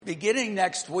Beginning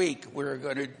next week, we're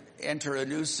going to enter a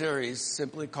new series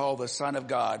simply called The Son of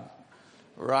God,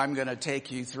 where I'm going to take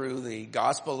you through the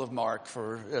Gospel of Mark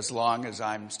for as long as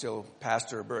I'm still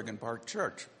pastor of Bergen Park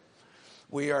Church.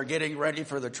 We are getting ready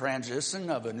for the transition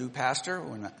of a new pastor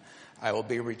when I will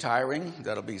be retiring.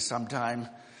 That'll be sometime,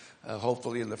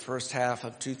 hopefully in the first half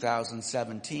of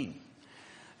 2017.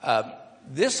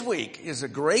 This week is a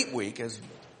great week as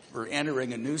we're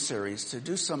entering a new series to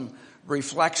do some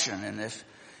reflection. And if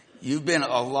you've been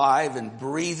alive and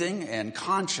breathing and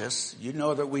conscious, you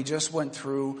know that we just went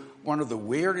through one of the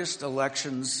weirdest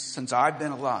elections since I've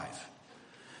been alive.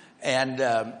 And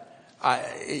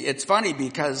it's funny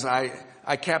because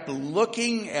I kept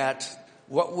looking at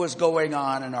what was going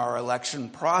on in our election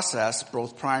process,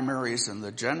 both primaries and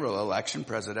the general election,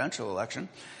 presidential election.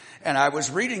 And I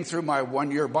was reading through my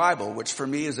one-year Bible, which for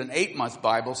me is an 8-month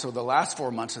Bible, so the last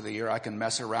 4 months of the year I can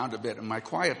mess around a bit in my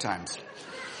quiet times.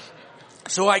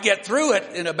 So I get through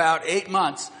it in about 8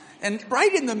 months, and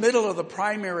right in the middle of the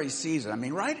primary season, I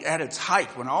mean, right at its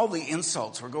height, when all the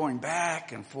insults were going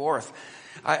back and forth,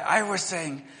 I was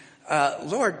saying,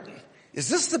 Lord, is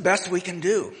this the best we can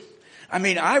do? I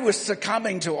mean, I was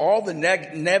succumbing to all the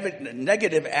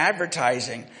negative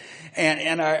advertising,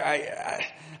 and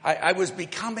I was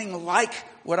becoming like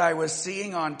what I was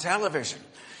seeing on television.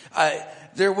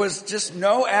 There was just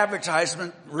no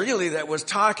advertisement really that was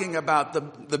talking about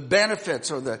the benefits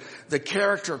or the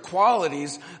character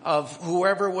qualities of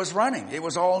whoever was running. It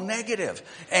was all negative.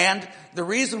 And the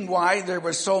reason why there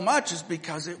was so much is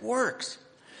because it works.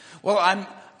 Well,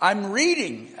 I'm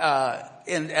reading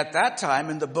at that time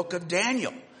in the book of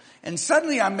Daniel. And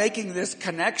suddenly I'm making this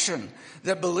connection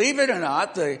that, believe it or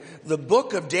not, the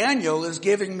book of Daniel is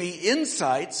giving me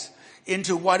insights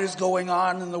into what is going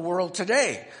on in the world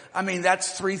today. I mean,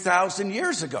 that's 3,000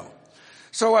 years ago.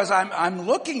 So as I'm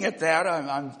looking at that,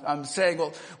 I'm saying,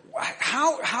 well,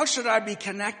 how should I be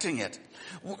connecting it?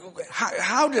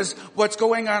 How does what's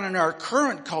going on in our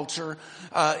current culture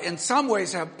in some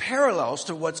ways have parallels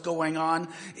to what's going on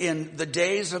in the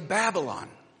days of Babylon?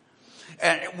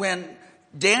 And when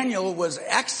Daniel was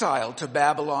exiled to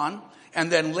Babylon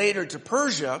and then later to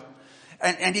Persia,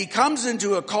 and he comes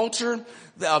into a culture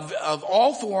of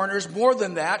all foreigners, more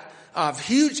than that, of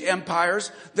huge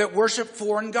empires that worship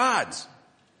foreign gods.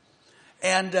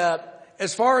 And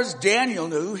as far as Daniel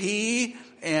knew, he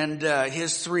and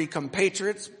his 3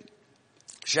 compatriots,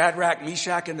 Shadrach,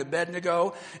 Meshach, and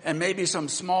Abednego, and maybe some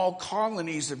small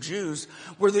colonies of Jews,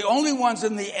 were the only ones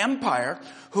in the empire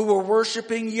who were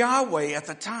worshiping Yahweh at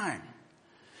the time.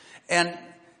 And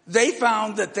they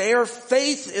found that their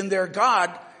faith in their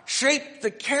God shaped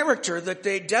the character that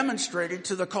they demonstrated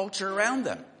to the culture around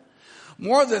them.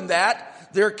 More than that,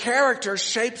 their character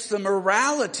shapes the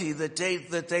morality that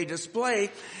they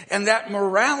display, and that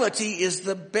morality is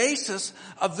the basis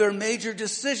of their major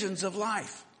decisions of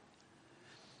life.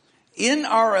 In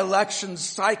our election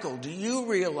cycle, do you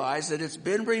realize that it's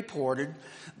been reported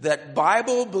that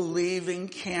Bible-believing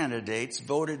candidates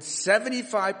voted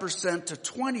 75% to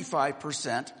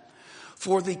 25%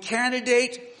 for the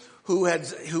candidate who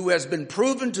has been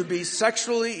proven to be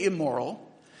sexually immoral,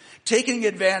 taking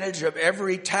advantage of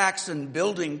every tax and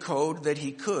building code that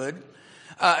he could,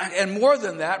 and more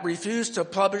than that, refused to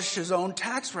publish his own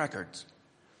tax records.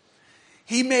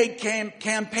 He made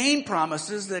campaign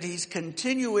promises that he's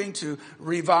continuing to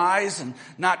revise and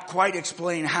not quite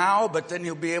explain how, but then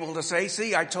he'll be able to say,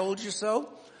 see, I told you so.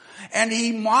 And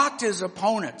he mocked his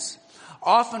opponents,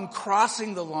 often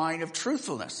crossing the line of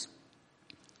truthfulness.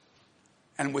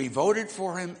 And we voted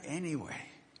for him anyway.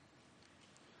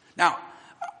 Now,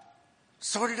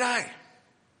 so did I.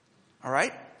 All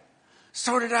right?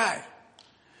 So did I.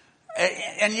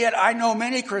 And yet I know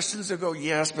many Christians who go,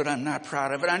 yes, but I'm not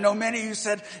proud of it. I know many who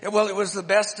said, well, it was the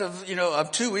best of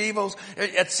 2 evils,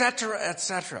 etc.,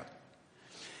 etc.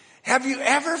 Have you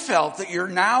ever felt that you're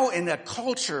now in a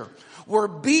culture where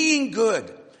being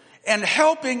good and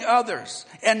helping others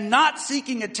and not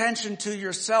seeking attention to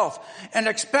yourself and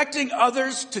expecting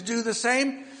others to do the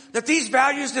same, that these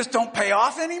values just don't pay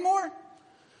off anymore?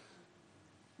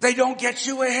 They don't get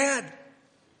you ahead.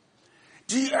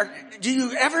 Do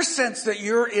you ever sense that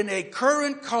you're in a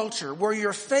current culture where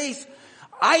your faith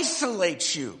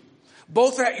isolates you,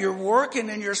 both at your work and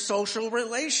in your social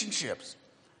relationships?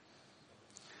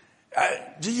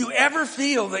 Do you ever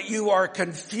feel that you are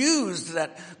confused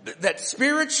that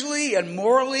spiritually and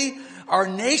morally our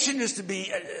nation is to be,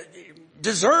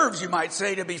 deserves, you might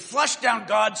say, to be flushed down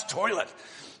God's toilet?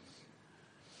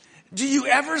 Do you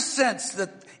ever sense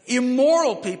that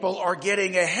immoral people are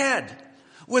getting ahead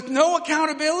with no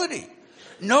accountability,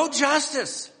 no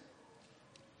justice?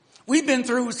 We've been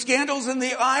through scandals in the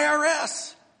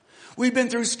IRS. We've been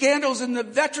through scandals in the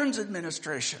Veterans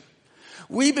Administration.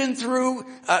 We've been through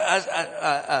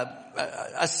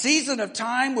a season of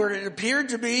time where it appeared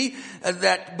to be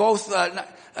that both,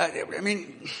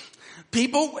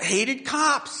 people hated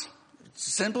cops.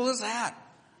 Simple as that.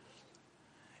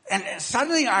 And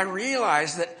suddenly I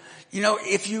realized that,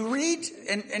 if you read,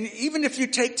 and even if you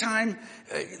take time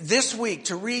this week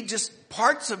to read just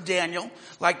parts of Daniel,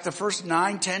 like the first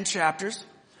 9-10 chapters,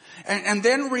 and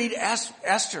then read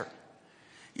Esther,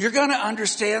 you're going to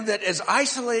understand that as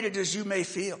isolated as you may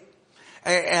feel,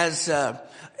 as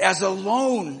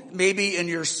alone maybe in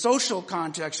your social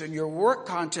context, in your work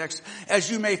context, as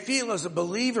you may feel as a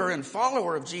believer and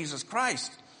follower of Jesus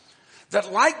Christ,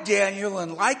 that like Daniel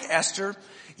and like Esther,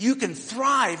 you can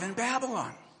thrive in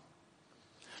Babylon.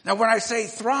 Now, when I say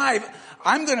thrive,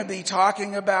 I'm going to be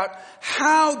talking about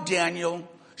how Daniel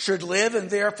should live and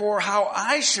therefore how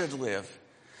I should live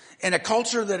in a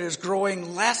culture that is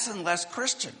growing less and less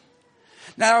Christian.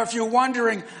 Now, if you're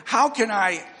wondering, how can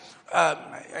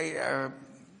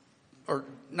or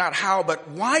not how, but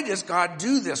why does God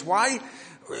do this? Why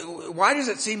does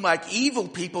it seem like evil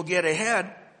people get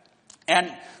ahead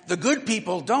and the good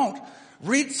people don't?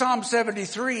 Read Psalm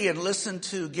 73 and listen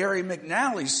to Gary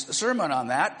McNally's sermon on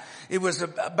that. It was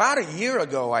about a year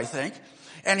ago, I think.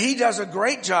 And he does a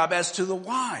great job as to the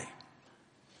why.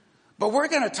 But we're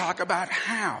going to talk about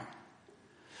how.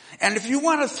 And if you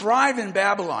want to thrive in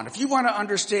Babylon, if you want to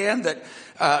understand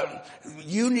that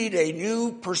you need a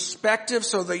new perspective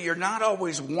so that you're not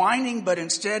always whining, but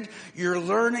instead you're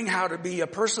learning how to be a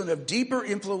person of deeper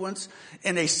influence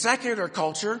in a secular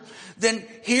culture, then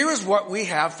here is what we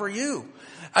have for you.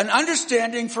 An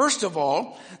understanding, first of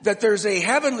all, that there's a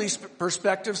heavenly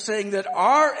perspective saying that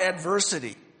our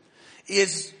adversity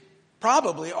is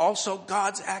probably also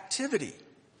God's activity.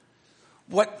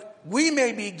 What we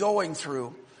may be going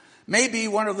through may be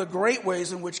one of the great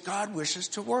ways in which God wishes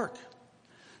to work.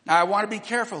 Now, I want to be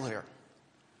careful here.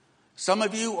 Some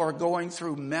of you are going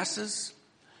through messes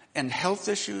and health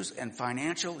issues and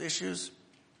financial issues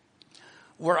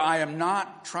where I am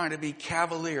not trying to be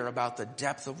cavalier about the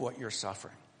depth of what you're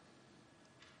suffering.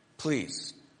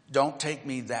 Please, don't take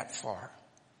me that far.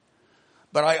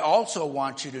 But I also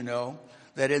want you to know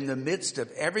that in the midst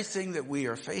of everything that we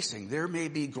are facing, there may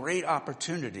be great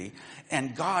opportunity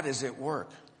and God is at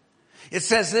work. It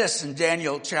says this in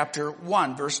Daniel chapter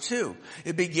 1, verse 2.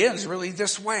 It begins really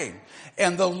this way.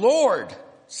 And the Lord,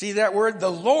 see that word?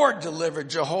 The Lord delivered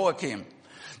Jehoiakim,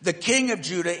 the king of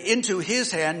Judah, into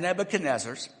his hand,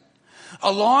 Nebuchadnezzar's,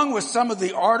 along with some of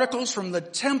the articles from the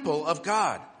temple of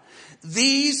God.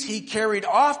 These he carried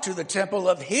off to the temple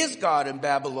of his God in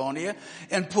Babylonia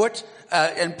and put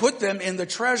them in the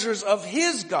treasures of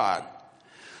his God.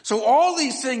 So all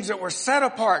these things that were set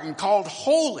apart and called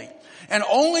holy and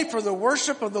only for the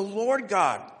worship of the Lord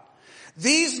God,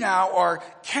 these now are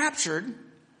captured,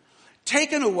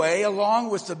 taken away along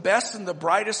with the best and the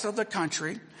brightest of the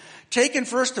country, taken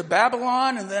first to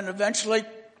Babylon and then eventually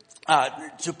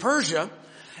to Persia,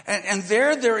 and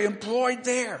there they're employed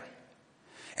there.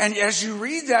 And as you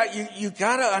read that, you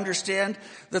got to understand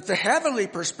that the heavenly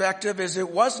perspective is it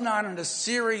was not an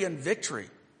Assyrian victory.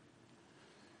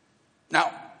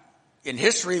 Now, in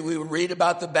history, we would read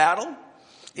about the battle.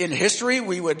 In history,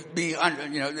 we would be,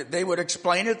 they would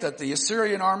explain it that the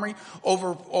Assyrian army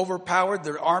overpowered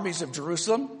the armies of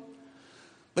Jerusalem.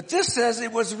 But this says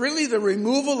it was really the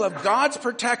removal of God's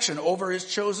protection over his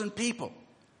chosen people.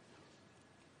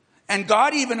 And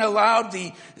God even allowed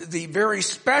the very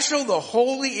special, the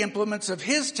holy implements of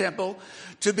his temple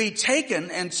to be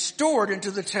taken and stored into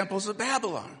the temples of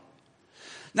Babylon.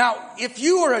 Now, if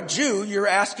you are a Jew, you're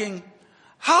asking,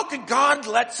 how could God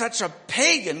let such a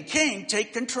pagan king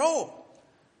take control?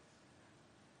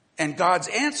 And God's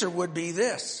answer would be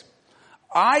this: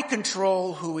 I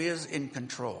control who is in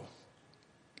control.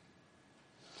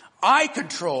 I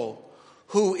control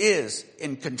who is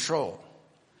in control.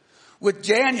 With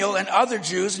Daniel and other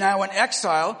Jews now in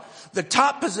exile, the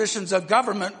top positions of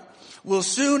government will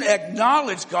soon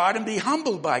acknowledge God and be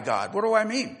humbled by God. What do I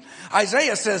mean?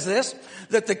 Isaiah says this,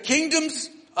 that the kingdoms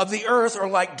of the earth are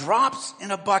like drops in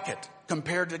a bucket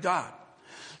compared to God.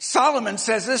 Solomon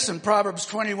says this in Proverbs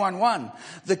 21:1,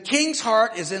 the king's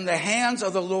heart is in the hands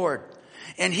of the Lord,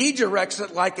 and he directs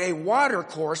it like a water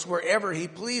course wherever he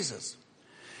pleases.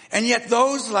 And yet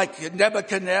those like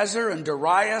Nebuchadnezzar and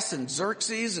Darius and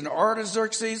Xerxes and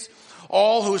Artaxerxes,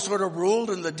 all who sort of ruled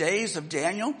in the days of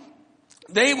Daniel,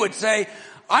 they would say,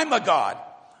 I'm a god.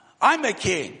 I'm a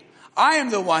king. I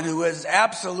am the one who has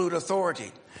absolute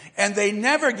authority. And they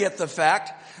never get the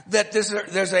fact that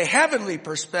there's a heavenly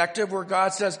perspective where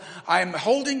God says, I'm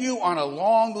holding you on a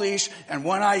long leash, and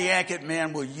when I yank it,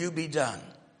 man, will you be done?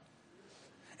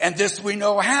 And this we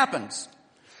know happens.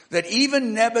 That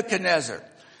even Nebuchadnezzar,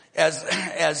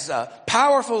 as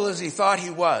powerful as he thought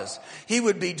he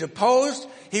would be deposed,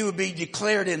 he would be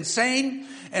declared insane,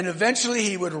 and eventually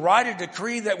he would write a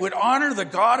decree that would honor the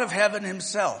God of heaven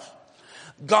himself.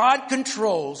 God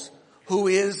controls who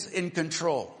is in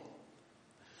control.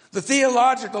 The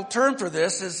theological term for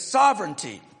this is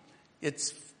sovereignty.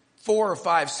 It's 4 or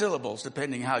 5 syllables,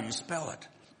 depending how you spell it.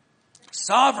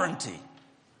 Sovereignty.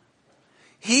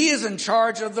 He is in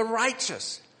charge of the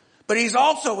righteous, but he's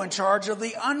also in charge of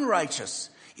the unrighteous,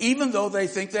 even though they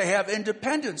think they have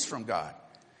independence from God.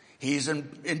 He's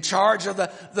in charge of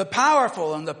the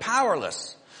powerful and the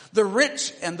powerless, the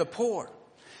rich and the poor.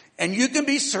 And you can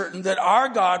be certain that our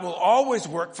God will always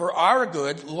work for our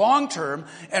good, long term,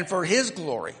 and for his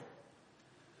glory.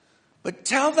 But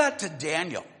tell that to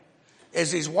Daniel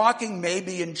as he's walking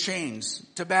maybe in chains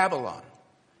to Babylon.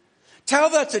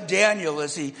 Tell that to Daniel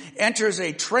as he enters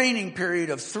a training period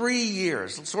of 3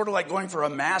 years, sort of like going for a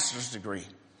master's degree.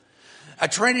 A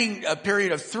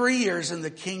period of 3 years in the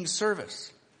king's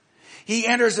service. He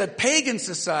enters a pagan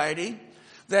society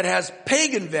that has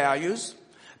pagan values,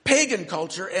 pagan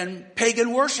culture, and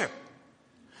pagan worship.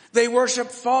 They worship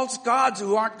false gods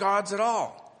who aren't gods at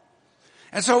all.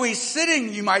 And so he's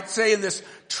sitting, you might say, in this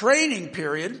training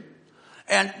period.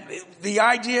 And the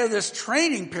idea of this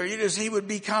training period is he would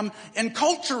become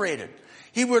enculturated.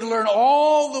 He would learn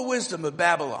all the wisdom of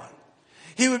Babylon.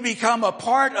 He would become a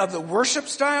part of the worship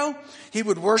style. He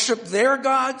would worship their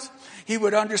gods. He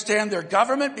would understand their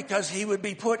government because he would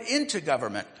be put into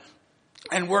government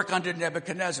and work under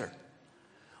Nebuchadnezzar.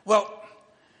 Well,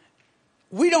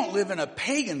 we don't live in a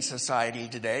pagan society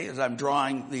today, as I'm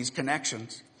drawing these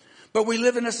connections, but we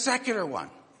live in a secular one.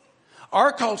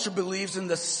 Our culture believes in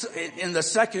the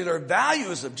secular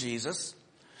values of Jesus,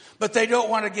 but they don't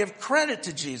want to give credit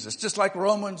to Jesus, just like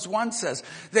Romans 1 says.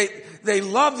 They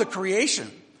love the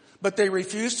creation, but they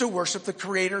refuse to worship the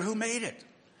Creator who made it.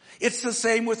 It's the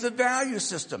same with the value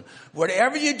system.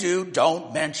 Whatever you do,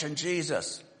 don't mention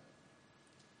Jesus.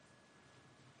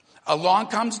 Along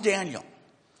comes Daniel.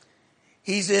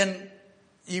 He's in,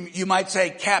 you might say,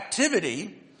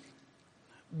 captivity,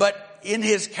 but in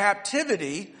his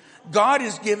captivity, God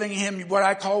is giving him what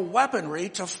I call weaponry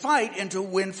to fight and to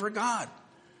win for God.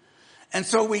 And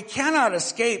so we cannot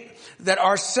escape that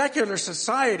our secular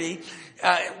society,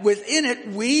 within it,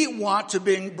 we want to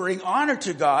bring honor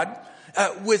to God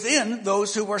within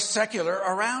those who are secular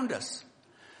around us.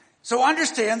 So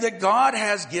understand that God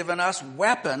has given us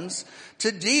weapons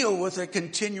to deal with a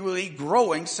continually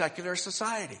growing secular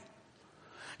society.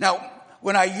 Now,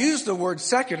 when I use the word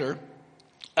secular,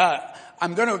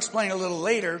 I'm going to explain a little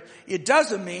later, it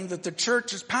doesn't mean that the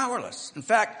church is powerless. In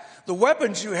fact, the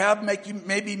weapons you have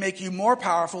make you more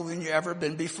powerful than you've ever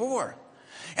been before.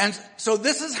 And so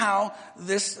this is how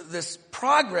this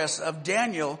progress of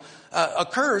Daniel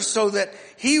occurs, so that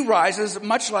he rises,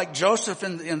 much like Joseph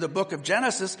in the book of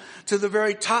Genesis, to the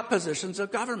very top positions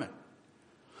of government.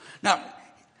 Now,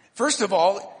 first of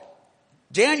all,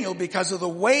 Daniel, because of the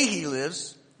way he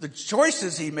lives, the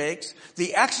choices he makes,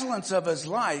 the excellence of his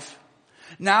life,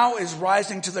 now is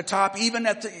rising to the top, even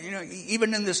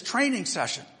in this training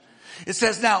session. It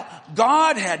says now,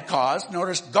 God had caused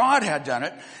done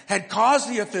it, had caused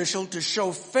the official to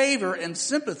show favor and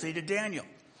sympathy to Daniel.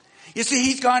 You see,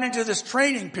 he's gone into this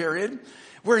training period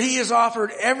where he is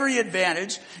offered every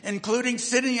advantage, including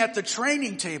sitting at the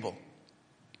training table.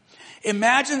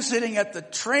 Imagine sitting at the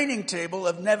training table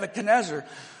of Nebuchadnezzar,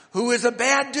 who is a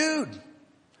bad dude.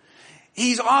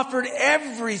 He's offered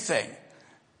everything.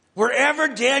 Wherever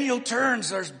Daniel turns,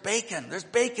 there's bacon. There's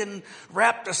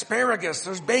bacon-wrapped asparagus.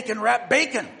 There's bacon-wrapped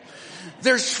bacon.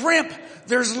 There's shrimp.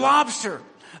 There's lobster.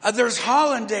 There's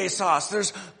hollandaise sauce.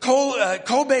 There's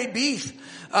Kobe beef.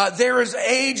 There is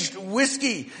aged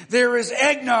whiskey. There is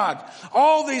eggnog.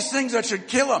 All these things that should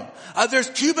kill him. There's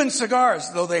Cuban cigars,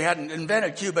 though they hadn't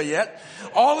invented Cuba yet.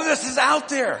 All of this is out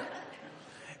there.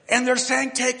 And they're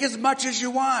saying, take as much as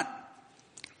you want.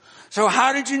 So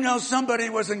how did you know somebody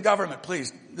was in government?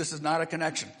 Please, this is not a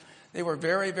connection. They were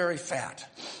very, very fat.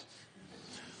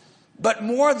 But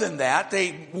more than that,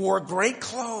 they wore great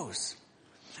clothes.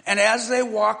 And as they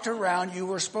walked around, you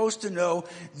were supposed to know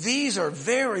these are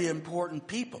very important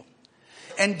people.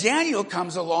 And Daniel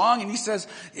comes along and he says,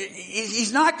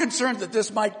 he's not concerned that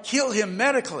this might kill him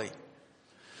medically,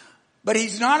 but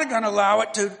he's not going to allow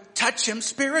it to touch him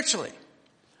spiritually.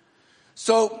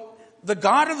 So the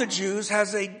God of the Jews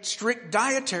has a strict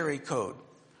dietary code.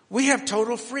 We have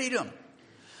total freedom.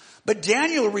 But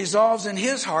Daniel resolves in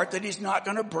his heart that he's not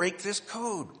going to break this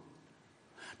code,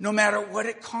 no matter what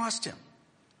it cost him.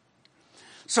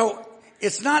 So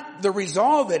it's not the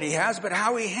resolve that he has, but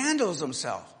how he handles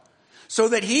himself, so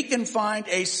that he can find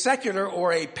a secular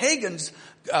or a pagan's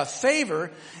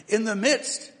favor in the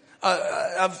midst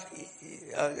of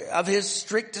his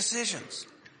strict decisions.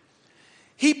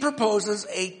 He proposes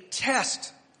a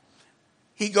test.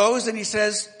 He goes and he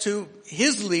says to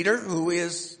his leader, who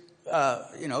is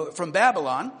from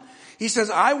Babylon, he says,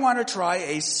 I want to try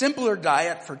a simpler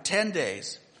diet for 10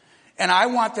 days. And I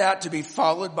want that to be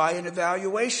followed by an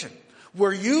evaluation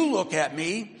where you look at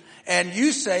me and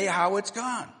you say how it's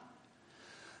gone.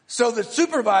 So the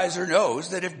supervisor knows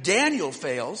that if Daniel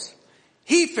fails,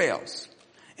 he fails.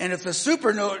 And if the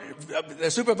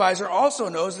supervisor also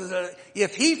knows that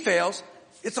if he fails,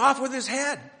 it's off with his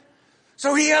head.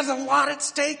 So he has a lot at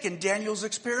stake in Daniel's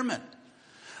experiment.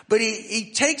 But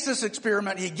he takes this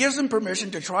experiment, he gives him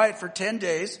permission to try it for 10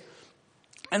 days,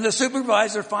 and the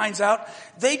supervisor finds out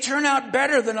they turn out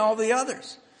better than all the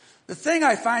others. The thing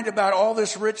I find about all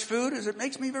this rich food is it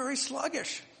makes me very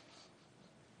sluggish.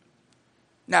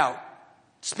 Now,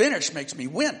 spinach makes me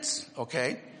wince,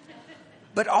 okay?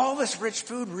 But all this rich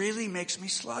food really makes me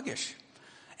sluggish.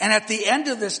 And at the end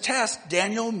of this test,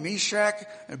 Daniel, Meshach,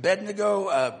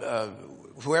 Abednego,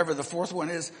 whoever the fourth one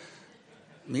is,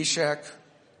 Meshach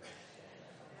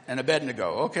and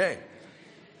Abednego, okay.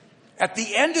 At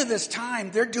the end of this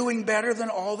time, they're doing better than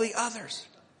all the others.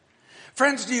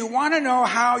 Friends, do you want to know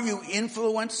how you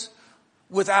influence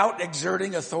without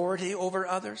exerting authority over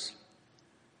others?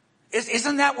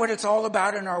 Isn't that what it's all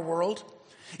about in our world?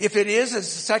 If it is as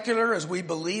secular as we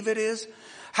believe it is,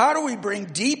 how do we bring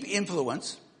deep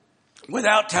influence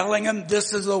without telling them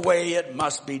this is the way it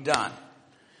must be done?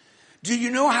 Do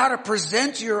you know how to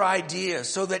present your ideas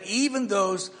so that even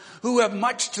those who have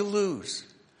much to lose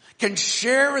can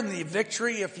share in the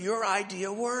victory if your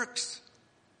idea works?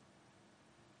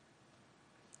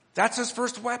 That's his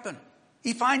first weapon.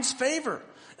 He finds favor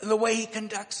in the way he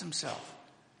conducts himself.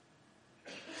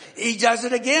 He does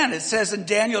it again. It says in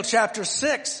Daniel chapter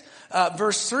 6,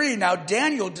 verse 3, now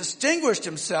Daniel distinguished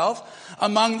himself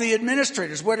among the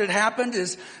administrators. What had happened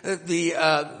is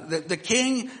the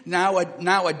king, now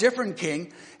a different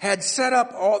king, had set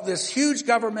up all this huge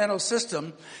governmental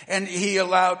system, and he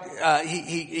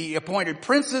appointed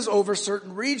princes over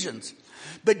certain regions.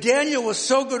 But Daniel was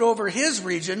so good over his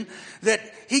region that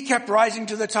he kept rising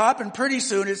to the top, and pretty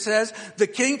soon it says the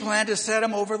king planned to set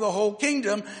him over the whole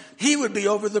kingdom. He would be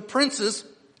over the princes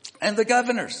and the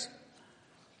governors.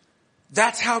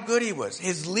 That's how good he was.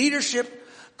 His leadership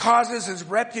causes his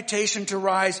reputation to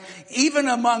rise even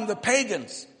among the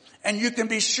pagans. And you can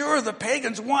be sure the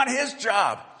pagans want his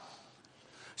job.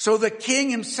 So the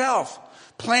king himself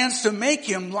plans to make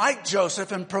him like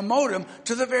Joseph and promote him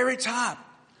to the very top.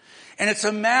 And it's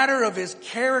a matter of his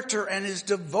character and his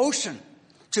devotion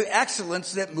to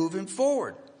excellence that move him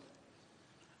forward.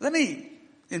 Let me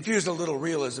infuse a little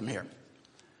realism here.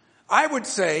 I would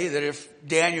say that if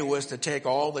Daniel was to take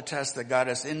all the tests that got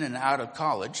us in and out of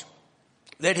college,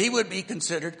 that he would be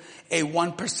considered a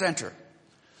 1%er.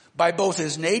 By both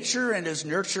his nature and his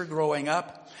nurture growing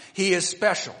up, he is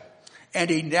special, and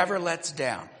he never lets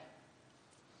down.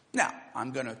 Now,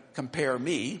 I'm going to compare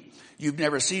me. You've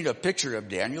never seen a picture of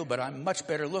Daniel, but I'm much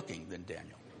better looking than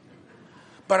Daniel.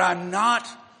 But I'm not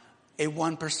a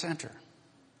 1%er.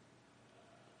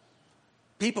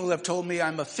 People have told me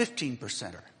I'm a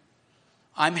 15%er.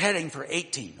 I'm heading for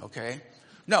 18, okay?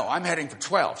 No, I'm heading for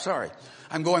 12, sorry.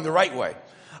 I'm going the right way.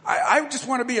 I just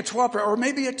want to be a 12% or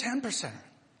maybe a 10%er.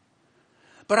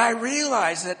 But I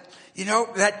realize that,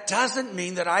 that doesn't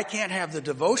mean that I can't have the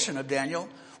devotion of Daniel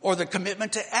or the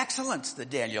commitment to excellence that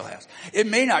Daniel has. It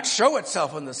may not show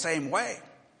itself in the same way.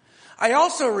 I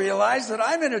also realize that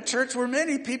I'm in a church where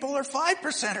many people are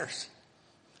 5%ers.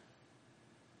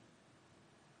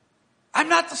 I'm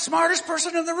not the smartest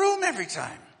person in the room every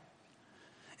time.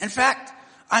 In fact,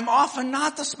 I'm often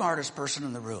not the smartest person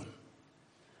in the room.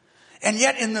 And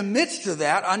yet in the midst of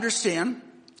that, understand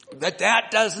that that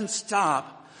doesn't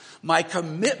stop my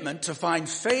commitment to find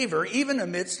favor even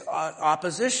amidst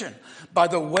opposition by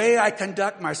the way I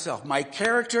conduct myself. My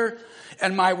character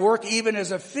and my work even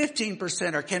as a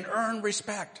 15%er can earn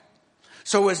respect.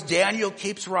 So as Daniel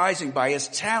keeps rising by his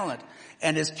talent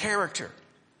and his character,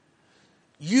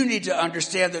 you need to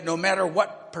understand that no matter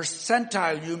what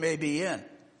percentile you may be in,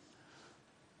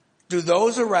 do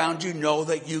those around you know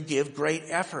that you give great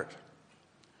effort?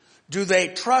 Do they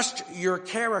trust your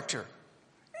character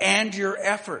and your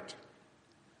effort?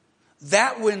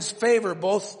 That wins favor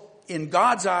both in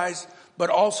God's eyes, but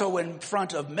also in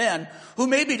front of men who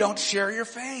maybe don't share your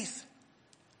faith.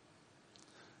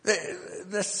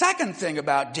 The second thing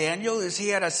about Daniel is he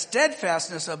had a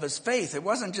steadfastness of his faith. It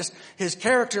wasn't just his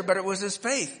character, but it was his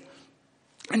faith.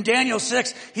 In Daniel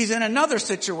 6, he's in another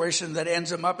situation that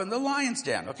ends him up in the lion's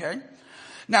den, okay?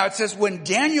 Now it says, when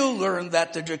Daniel learned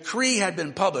that the decree had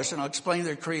been published, and I'll explain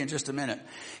the decree in just a minute,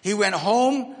 he went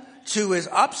home to his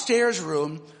upstairs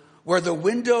room where the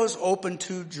windows opened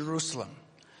to Jerusalem.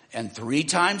 And 3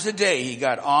 times a day he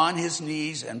got on his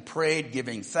knees and prayed,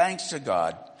 giving thanks to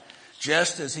God,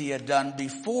 just as he had done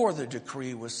before the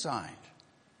decree was signed.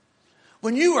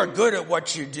 When you are good at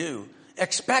what you do,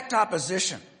 expect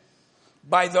opposition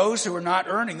by those who are not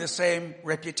earning the same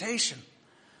reputation.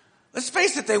 Let's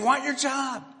face it, they want your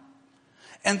job.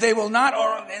 And they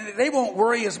won't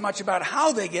worry as much about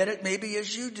how they get it maybe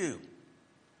as you do.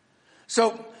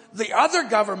 So the other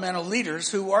governmental leaders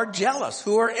who are jealous,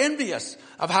 who are envious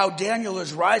of how Daniel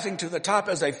is rising to the top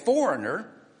as a foreigner,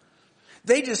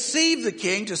 they deceive the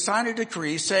king to sign a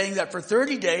decree saying that for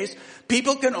 30 days,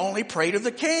 people can only pray to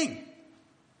the king.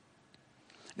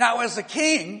 Now, as a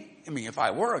king, if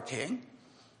I were a king,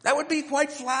 that would be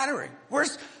quite flattering.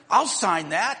 I'll sign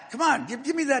that. Come on,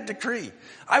 give me that decree.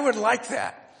 I would like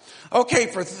that. Okay,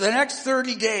 for the next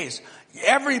 30 days,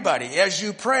 everybody, as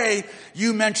you pray,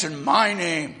 you mention my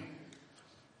name,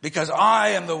 because I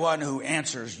am the one who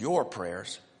answers your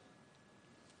prayers.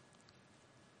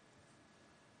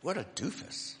 What a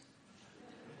doofus.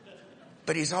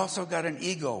 But he's also got an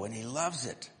ego and he loves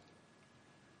it.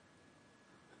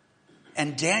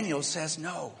 And Daniel says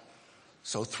no.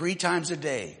 So 3 times a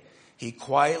day, he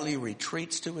quietly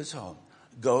retreats to his home,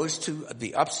 goes to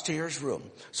the upstairs room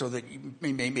so that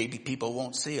maybe people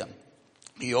won't see him.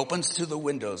 He opens to the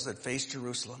windows that face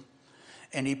Jerusalem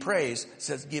and he prays,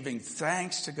 says, giving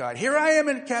thanks to God. Here I am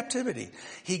in captivity.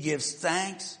 He gives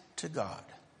thanks to God.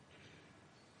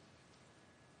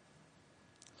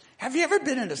 Have you ever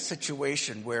been in a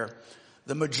situation where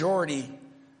the majority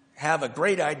have a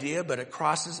great idea, but it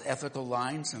crosses ethical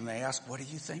lines and they ask, what do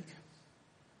you think?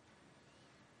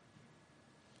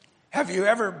 Have you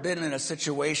ever been in a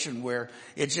situation where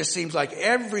it just seems like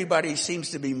everybody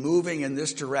seems to be moving in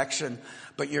this direction,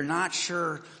 but you're not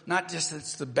sure, not just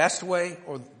it's the best way,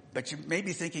 but you may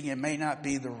be thinking it may not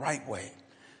be the right way?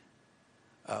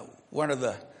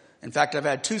 In fact, I've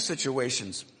had 2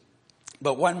 situations.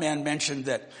 But one man mentioned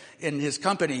that in his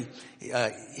company,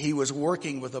 he was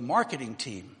working with a marketing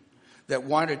team that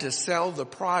wanted to sell the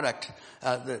product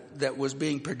that was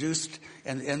being produced,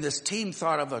 and this team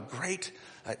thought of a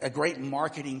great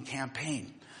marketing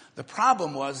campaign. The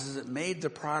problem was it made the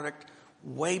product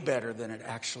way better than it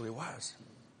actually was.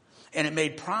 And it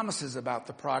made promises about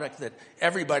the product that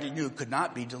everybody knew could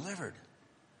not be delivered.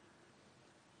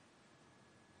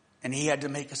 And he had to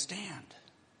make a stand.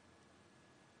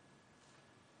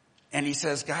 And he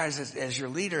says, guys, as your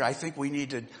leader, I think we need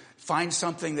to find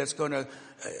something that's going to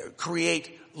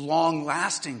create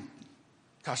long-lasting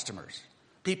customers,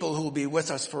 people who will be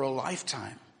with us for a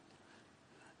lifetime.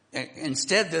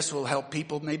 Instead, this will help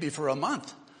people maybe for a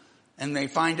month. And they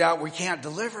find out we can't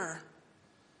deliver,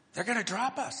 they're going to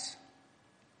drop us.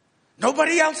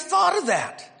 Nobody else thought of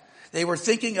that. They were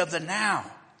thinking of the now.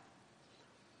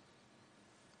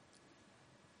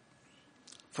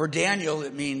 For Daniel,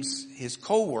 it means his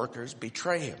co-workers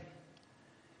betray him.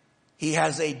 He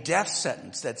has a death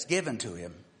sentence that's given to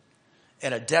him,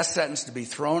 and a death sentence to be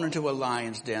thrown into a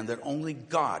lion's den that only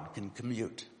God can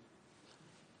commute.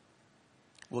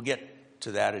 We'll get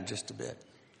to that in just a bit.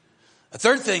 A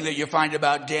third thing that you find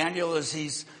about Daniel is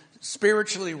he's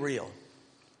spiritually real.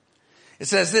 It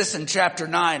says this in chapter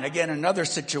 9, again, another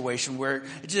situation where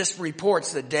it just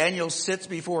reports that Daniel sits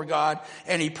before God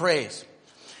and he prays.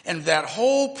 And that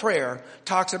whole prayer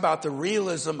talks about the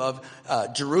realism of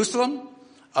Jerusalem,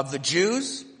 of the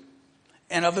Jews,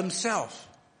 and of himself.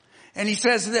 And he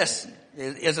says this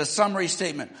is a summary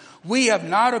statement. We have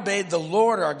not obeyed the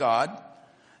Lord our God,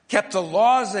 kept the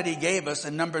laws that he gave us.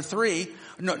 And number 3,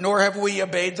 nor have we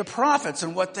obeyed the prophets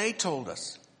and what they told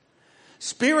us.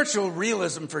 Spiritual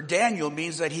realism for Daniel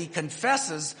means that he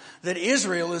confesses that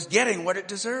Israel is getting what it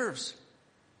deserves.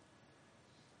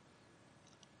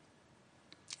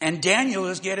 And Daniel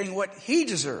is getting what he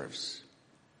deserves.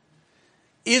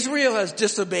 Israel has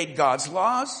disobeyed God's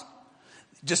laws,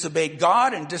 disobeyed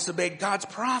God, and disobeyed God's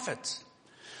prophets.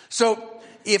 So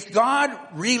if God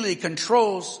really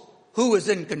controls who is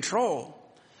in control,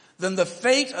 then the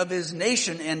fate of his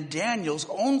nation and Daniel's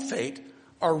own fate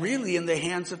are really in the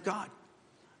hands of God.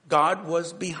 God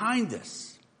was behind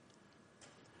this.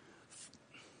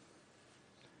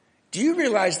 Do you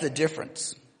realize the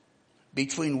difference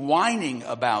between whining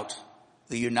about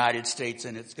the United States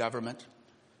and its government,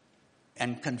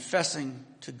 and confessing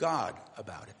to God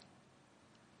about it.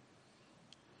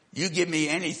 You give me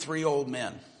any 3 old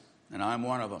men, and I'm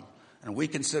one of them, and we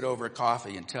can sit over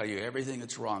coffee and tell you everything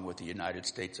that's wrong with the United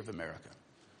States of America.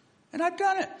 And I've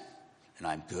done it. And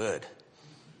I'm good.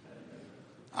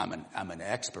 I'm an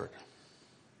expert.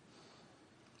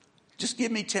 Just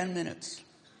give me 10 minutes.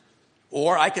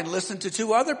 Or I can listen to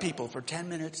 2 other people for 10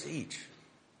 minutes each.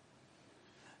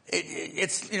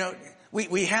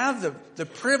 We have the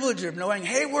privilege of knowing,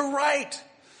 hey, we're right.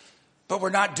 But we're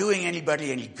not doing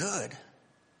anybody any good.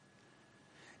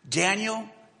 Daniel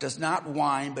does not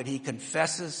whine, but he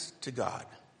confesses to God.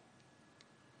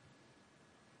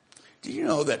 Do you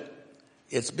know that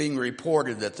it's being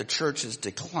reported that the church is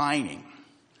declining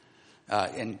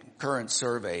in current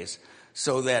surveys,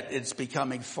 so that it's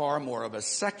becoming far more of a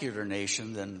secular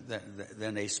nation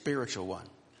than a spiritual one?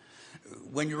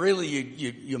 When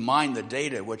you mine the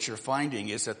data, what you're finding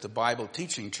is that the Bible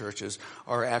teaching churches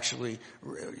are actually,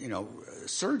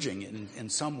 surging in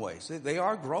some ways. They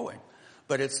are growing.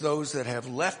 But it's those that have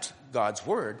left God's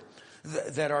word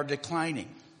that are declining.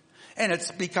 And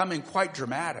it's becoming quite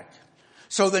dramatic.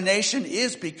 So the nation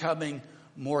is becoming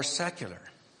more secular.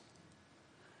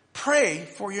 Pray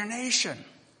for your nation.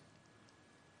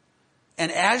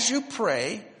 And as you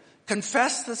pray,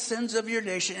 confess the sins of your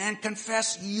nation and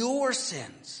confess your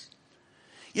sins.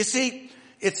 You see,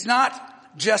 it's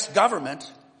not just government.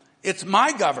 It's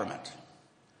my government.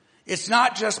 It's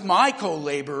not just my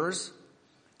co-laborers.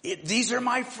 These are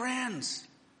my friends.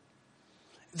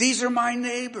 These are my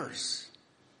neighbors.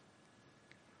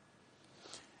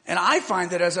 And I find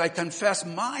that as I confess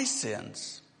my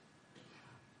sins,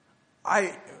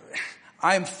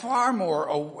 I'm far more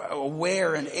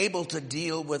aware and able to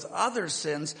deal with other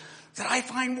sins that I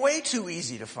find way too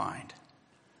easy to find.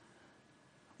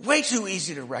 Way too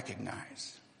easy to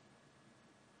recognize.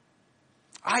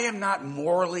 I am not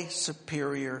morally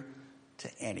superior to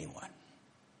anyone.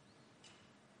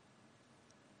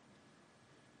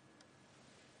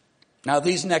 Now,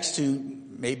 these next 2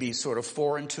 may be sort of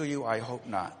foreign to you. I hope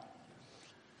not.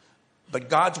 But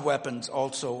God's weapons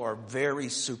also are very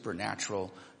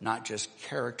supernatural, not just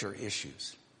character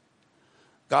issues.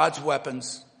 God's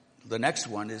weapons, the next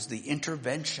one is the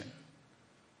intervention,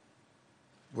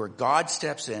 where God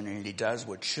steps in and he does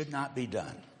what should not be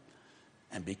done.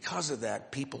 And because of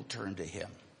that, people turn to him.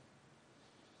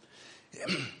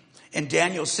 In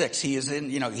Daniel 6, he's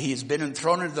been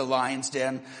thrown into the lion's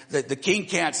den. The king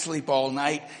can't sleep all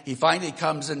night. He finally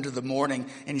comes into the morning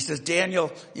and he says,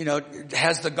 Daniel,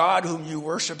 has the God whom you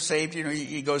worship saved?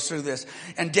 He goes through this.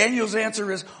 And Daniel's answer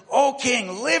is, O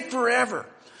king, live forever.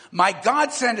 My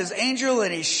God sent his angel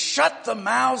and he shut the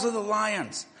mouths of the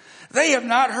lions. They have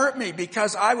not hurt me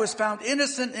because I was found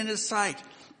innocent in his sight.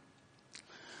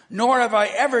 Nor have I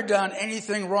ever done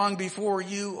anything wrong before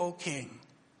you, O king.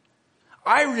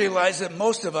 I realize that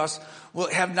most of us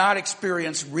have not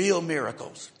experienced real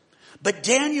miracles. But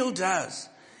Daniel does.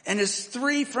 And his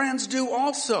 3 friends do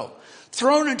also.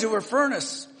 Thrown into a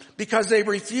furnace because they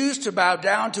refused to bow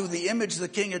down to the image the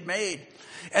king had made.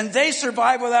 And they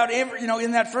survive without ever,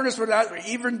 in that furnace without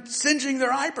even singeing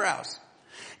their eyebrows.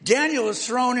 Daniel is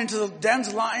thrown into the den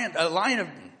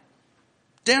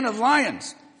of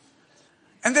lions.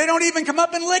 And they don't even come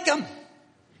up and lick him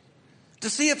to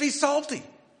see if he's salty.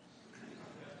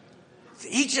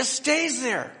 He just stays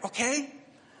there, okay?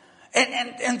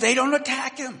 And they don't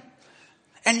attack him.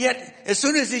 And yet, as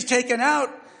soon as he's taken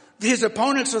out, his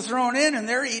opponents are thrown in and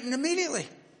they're eaten immediately.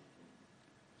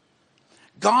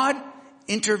 God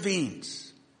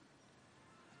intervenes.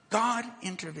 God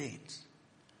intervenes.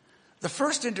 The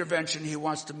first intervention he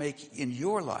wants to make in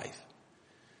your life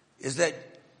is that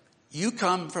you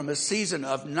come from a season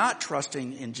of not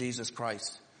trusting in Jesus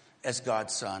Christ as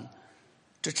God's Son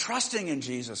to trusting in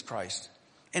Jesus Christ.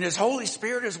 And his Holy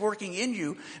Spirit is working in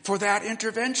you for that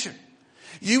intervention.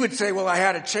 You would say, well, I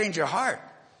had a change of heart.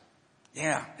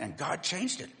 Yeah, and God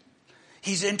changed it.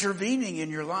 He's intervening in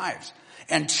your lives.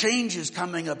 And change is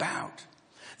coming about.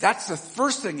 That's the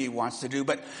first thing he wants to do.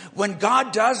 But when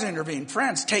God does intervene,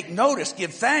 friends, take notice,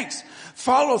 give thanks,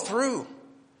 follow through,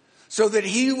 so that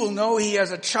he will know he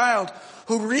has a child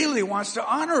who really wants to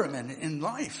honor him in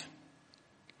life.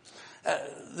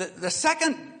 The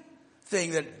second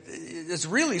thing that is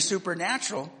really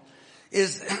supernatural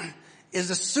is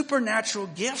the supernatural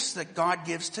gifts that God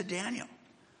gives to Daniel.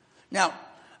 Now,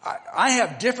 I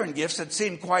have different gifts that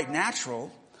seem quite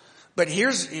natural, but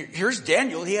here's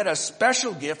Daniel. He had a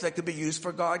special gift that could be used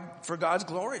for God's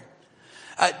glory.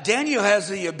 Daniel has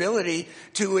the ability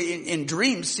to, in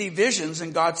dreams, see visions,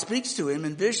 and God speaks to him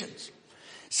in visions.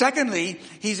 Secondly,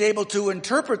 he's able to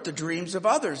interpret the dreams of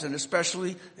others, and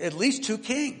especially at least 2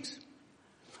 kings.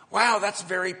 Wow, that's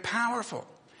very powerful.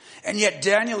 And yet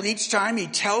Daniel, each time he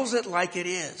tells it like it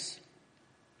is.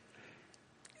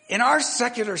 In our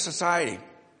secular society,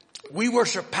 we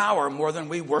worship power more than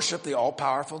we worship the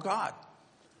all-powerful God.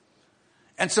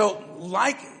 And so,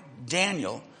 like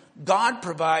Daniel, God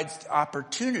provides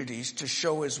opportunities to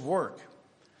show his work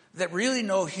that really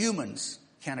no humans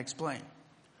can explain.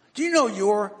 Do you know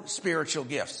your spiritual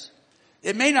gifts?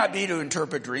 It may not be to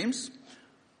interpret dreams,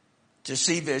 to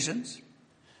see visions.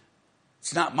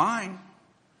 It's not mine.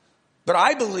 But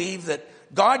I believe that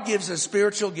God gives us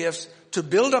spiritual gifts to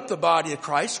build up the body of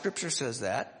Christ. Scripture says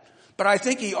that. But I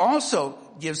think he also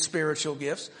gives spiritual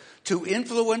gifts to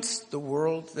influence the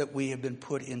world that we have been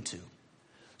put into,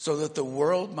 so that the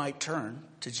world might turn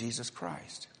to Jesus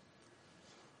Christ.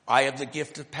 I have the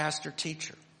gift of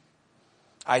pastor-teacher.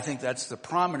 I think that's the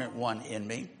prominent one in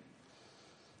me.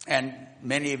 And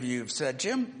many of you have said,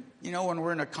 Jim, you know, when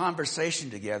we're in a conversation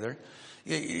together,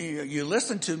 you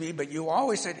listen to me, but you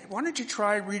always say, why don't you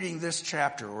try reading this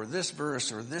chapter or this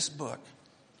verse or this book?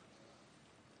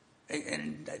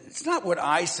 And it's not what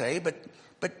I say,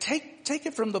 but take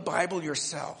it from the Bible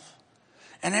yourself.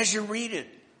 And as you read it,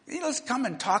 let's come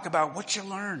and talk about what you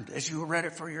learned as you read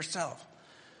it for yourself.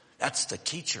 That's the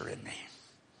teacher in me.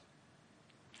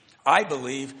 I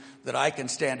believe that I can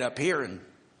stand up here and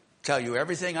tell you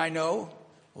everything I know.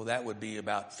 Well, that would be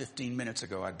about 15 minutes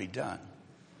ago. I'd be done.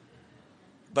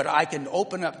 But I can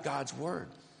open up God's word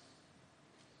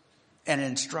and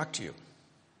instruct you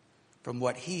from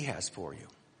what he has for you.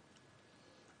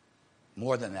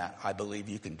 More than that, I believe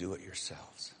you can do it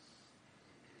yourselves.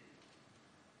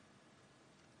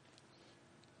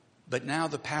 But now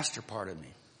the pastor part of me.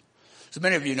 So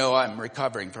many of you know I'm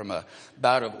recovering from a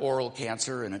bout of oral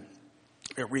cancer, and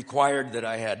it required that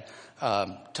I had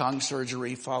tongue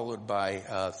surgery followed by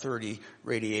 30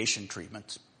 radiation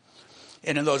treatments.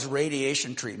 And in those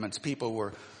radiation treatments, people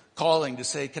were calling to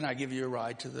say, can I give you a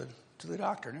ride to the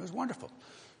doctor? And it was wonderful.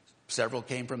 Several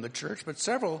came from the church, but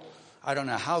several, I don't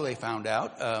know how they found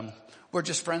out, were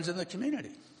just friends in the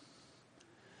community.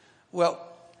 Well,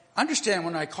 understand,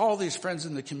 when I call these friends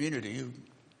in the community who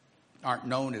aren't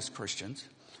known as Christians,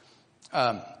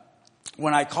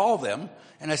 when I call them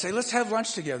and I say, let's have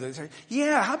lunch together, they say,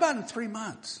 yeah, how about in 3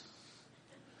 months?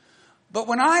 But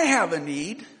when I have a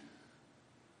need,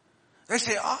 they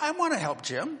say, oh, I want to help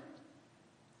Jim.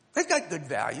 They've got good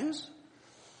values.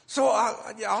 So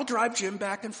I'll drive Jim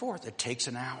back and forth. It takes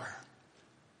an hour.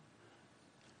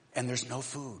 And there's no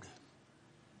food.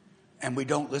 And we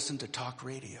don't listen to talk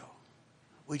radio.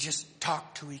 We just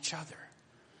talk to each other.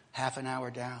 Half an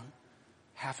hour down,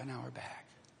 half an hour back.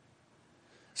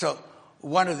 So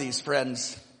one of these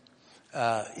friends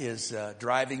is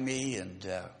driving me, and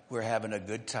we're having a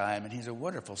good time. And he's a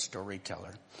wonderful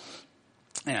storyteller.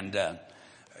 And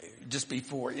just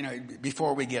before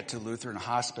we get to Lutheran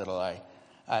Hospital,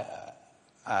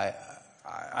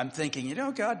 I'm thinking,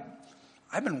 God,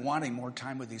 I've been wanting more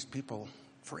time with these people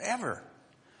forever.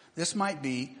 This might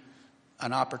be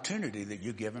an opportunity that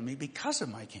you've given me because of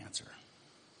my cancer.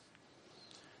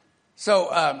 So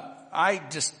I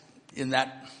just, in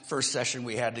that first session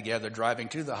we had together driving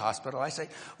to the hospital, I say,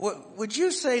 would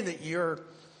you say that you're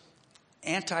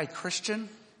anti-Christian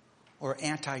or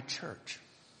anti-church?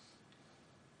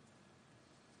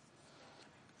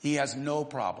 He has no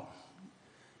problem.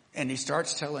 And he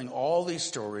starts telling all these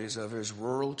stories of his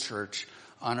rural church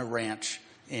on a ranch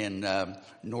in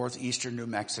northeastern New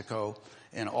Mexico,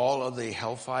 and all of the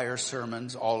hellfire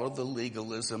sermons, all of the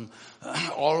legalism,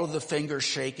 all of the finger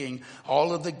shaking,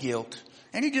 all of the guilt.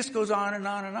 And he just goes on and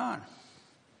on and on.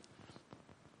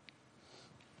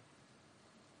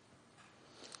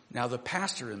 Now the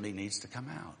pastor in me needs to come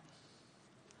out.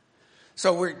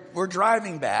 So we're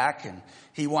driving back, and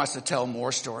he wants to tell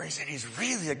more stories, and he's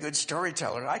really a good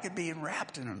storyteller. I could be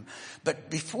enwrapped in him.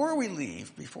 But before we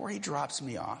leave, before he drops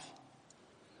me off,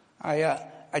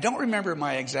 I don't remember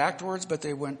my exact words, but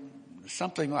they went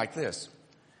something like this.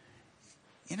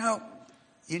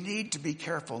 You need to be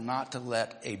careful not to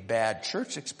let a bad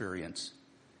church experience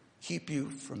keep you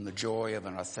from the joy of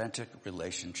an authentic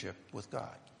relationship with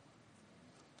God.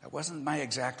 That wasn't my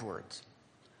exact words.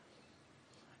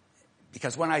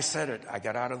 Because when I said it, I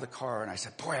got out of the car and I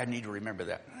said, boy, I need to remember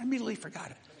that. I immediately forgot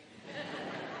it.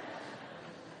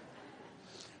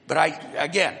 But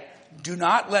again, do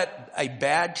not let a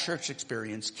bad church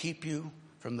experience keep you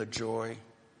from the joy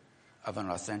of an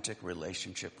authentic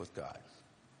relationship with God.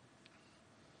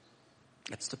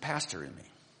 It's the pastor in me.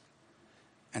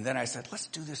 And then I said, let's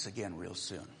do this again real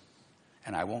soon.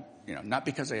 And I won't, not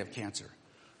because I have cancer,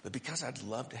 but because I'd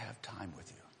love to have time with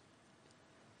you.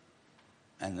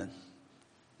 And then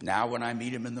now when I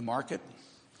meet him in the market,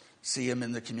 see him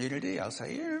in the community, I'll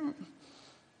say, yeah,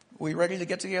 we ready to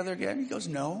get together again? He goes,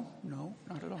 no,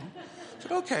 not at all. I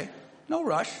said, okay, no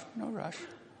rush.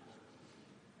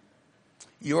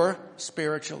 Your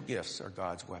spiritual gifts are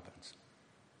God's weapons.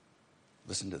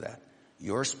 Listen to that.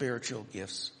 Your spiritual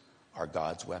gifts are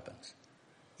God's weapons.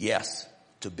 Yes,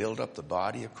 to build up the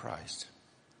body of Christ,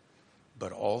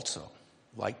 but also,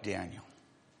 like Daniel,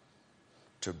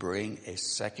 to bring a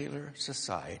secular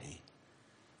society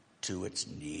to its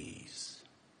knees.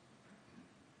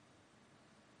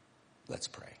 Let's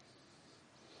pray.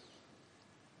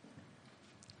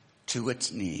 To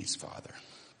its knees, Father.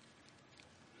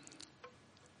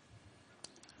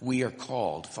 We are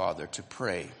called, Father, to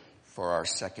pray for our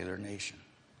secular nation.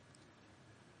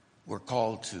 We're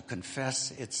called to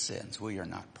confess its sins. We are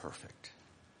not perfect.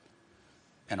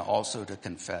 And also to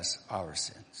confess our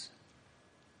sins.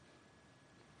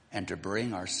 And to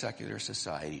bring our secular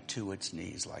society to its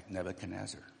knees like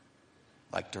Nebuchadnezzar,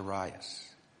 like Darius,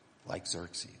 like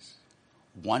Xerxes,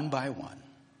 one by one,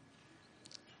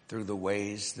 through the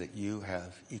ways that you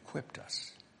have equipped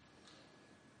us.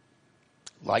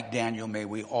 Like Daniel, may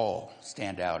we all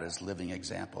stand out as living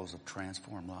examples of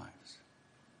transformed lives.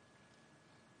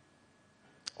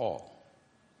 All.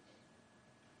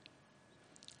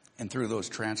 And through those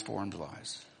transformed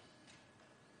lives,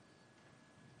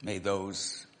 may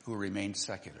those who remain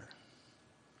secular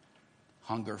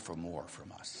hunger for more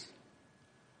from us.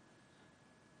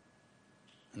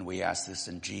 And we ask this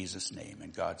in Jesus' name,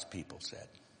 and God's people said,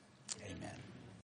 amen.